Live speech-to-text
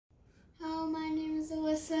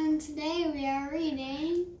today we are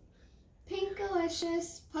reading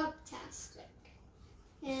Pinkalicious Puptastic.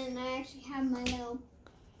 And I actually have my little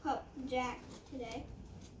pup Jack today.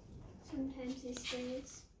 Sometimes he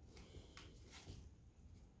stays.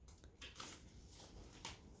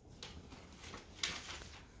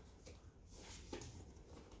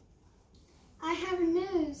 I have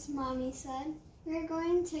news, Mommy said. We're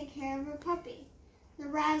going to take care of a puppy. The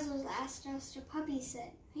Razzles asked us to puppy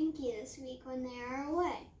sit Pinky this week when they are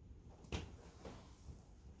away.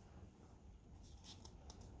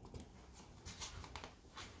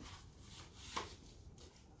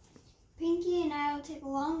 Pinky and I will take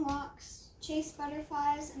long walks, chase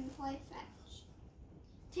butterflies, and play fetch.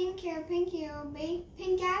 Take care, Pinky will be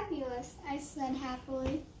Pinkabulous, I said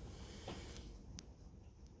happily.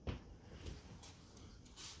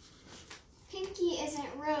 Pinky isn't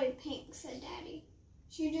really pink, said Daddy.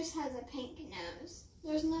 She just has a pink nose.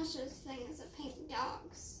 There's no such thing as a pink dog,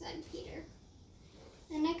 said Peter.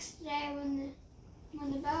 The next day,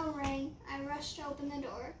 when the bell rang, I rushed to open the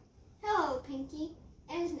door. Hello, Pinky.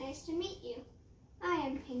 It is nice to meet you. I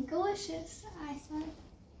am Pinkalicious, I said.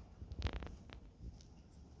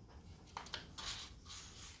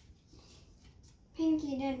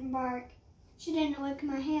 Pinky didn't bark. She didn't lick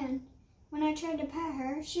my hand. When I tried to pet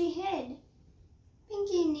her, she hid.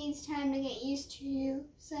 Pinky needs time to get used to you,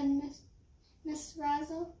 said Miss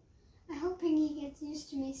Razzle. I hope Pinky gets used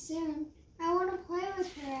to me soon. I want to play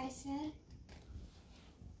with her, I said.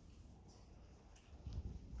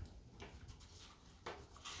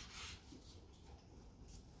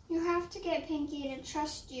 You have to get Pinky to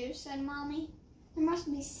trust you, said Mommy. There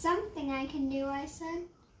must be something I can do, I said.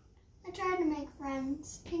 I tried to make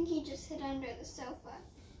friends. Pinky just hid under the sofa.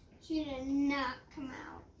 She did not come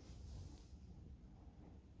out.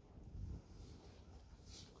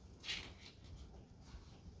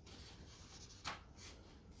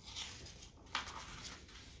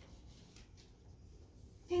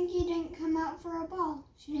 Pinky didn't come out for a ball.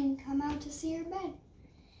 She didn't come out to see her bed.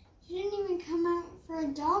 She didn't even come out for a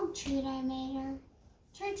dog treat I made her.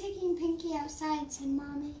 Try taking Pinky outside, said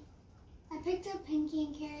Mommy. I picked up Pinky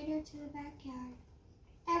and carried her to the backyard.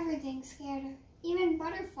 Everything scared her, even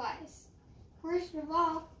butterflies. Worst of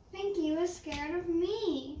all, Pinky was scared of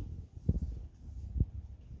me.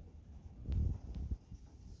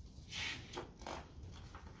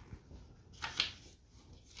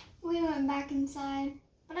 We went back inside.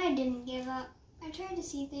 But I didn't give up. I tried to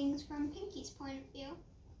see things from Pinky's point of view.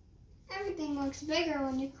 Everything looks bigger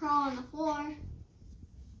when you crawl on the floor.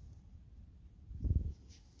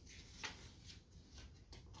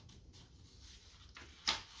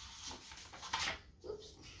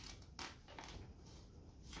 Oops.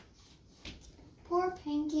 Poor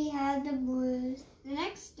Pinky had the blues. The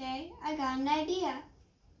next day, I got an idea.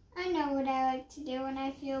 I know what I like to do when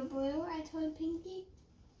I feel blue, I told Pinky.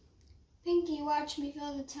 Pinky watched me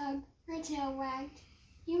fill the tub. Her tail wagged.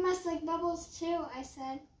 You must like bubbles too, I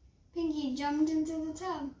said. Pinky jumped into the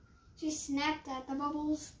tub. She snapped at the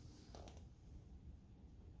bubbles.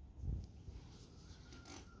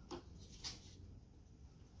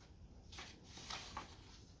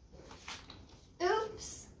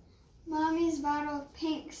 Oops! Mommy's bottle of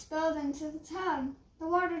pink spilled into the tub. The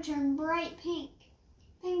water turned bright pink.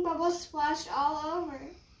 Pink bubbles splashed all over.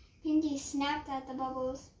 Pinky snapped at the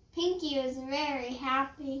bubbles. Pinky was very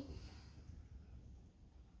happy.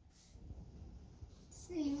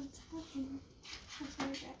 See what's happening.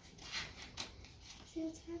 See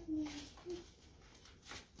what's happening.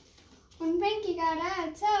 When Pinky got out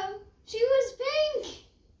of the tub, she was pink.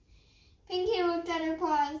 Pinky looked at her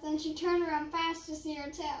paws, then she turned around fast to see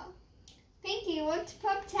her tail. Pinky looked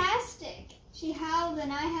puptastic. She howled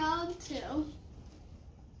and I howled too.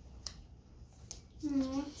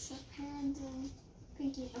 What's up, hands and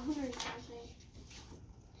Pinky owner's something.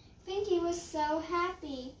 Pinky was so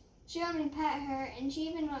happy. She let me pet her, and she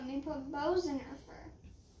even let me put bows in her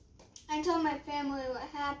fur. I told my family what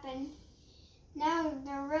happened. Now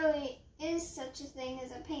there really is such a thing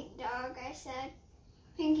as a pink dog, I said.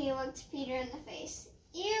 Pinky looked Peter in the face.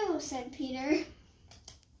 Ew, said Peter.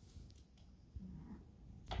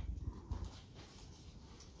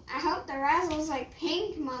 I hope the Razzles like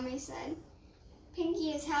pink, Mommy said.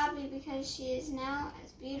 Pinky is happy because she is now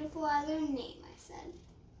as beautiful as her name, I said.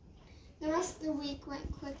 The rest of the week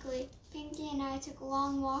went quickly. Pinky and I took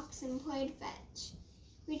long walks and played fetch.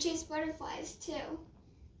 We chased butterflies, too.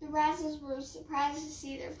 The Razzles were surprised to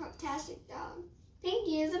see their puptastic dog.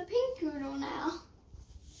 Pinky is a pink poodle now.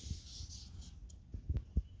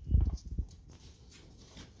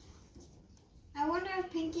 I wonder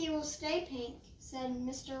if Pinky will stay pink, said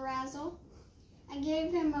Mr. Razzle. I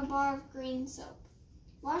gave him a bar of green soap.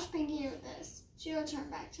 Wash Pinky with this. She'll turn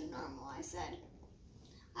back to normal, I said.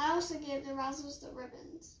 I also gave the Razzles the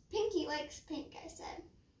ribbons. Pinky likes pink, I said.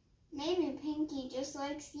 Maybe Pinky just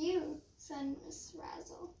likes you, said Miss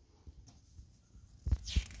Razzle.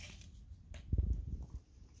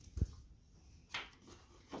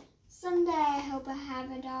 Someday I hope I have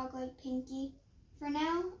a dog like Pinky. For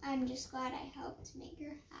now, I'm just glad I helped make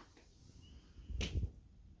her happy.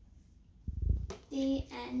 The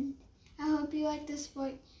end. I hope you like this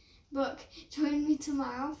book. Join me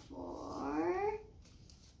tomorrow for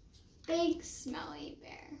Big Smelly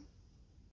Bear.